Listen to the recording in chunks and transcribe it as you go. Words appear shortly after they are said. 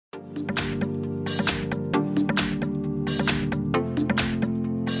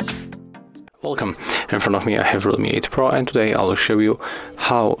Welcome, in front of me I have Realme 8 Pro, and today I'll show you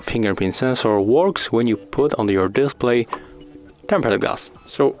how fingerprint sensor works when you put on your display tempered glass.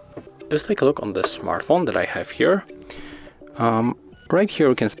 So just take a look on the smartphone that I have here. Right here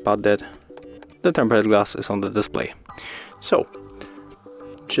you can spot that the tempered glass is on the display. So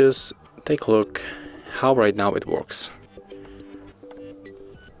just take a look how right now it works.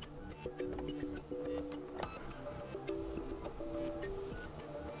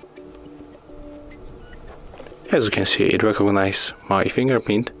 As you can see, it recognizes my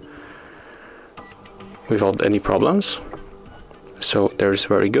fingerprint without any problems. So that's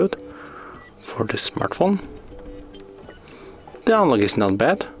very good for this smartphone. The unlock is not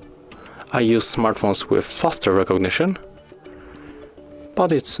bad. I use smartphones with faster recognition,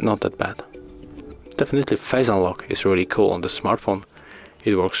 but it's not that bad. Definitely face unlock is really cool on the smartphone.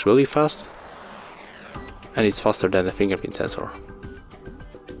 It works really fast and it's faster than the fingerprint sensor.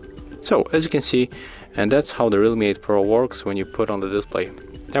 So as you can see, and that's how the Realme 8 Pro works when you put on the display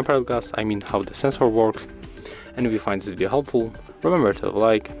tempered glass, I mean how the sensor works. And if you find this video helpful, remember to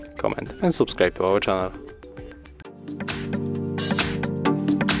like, comment and subscribe to our channel.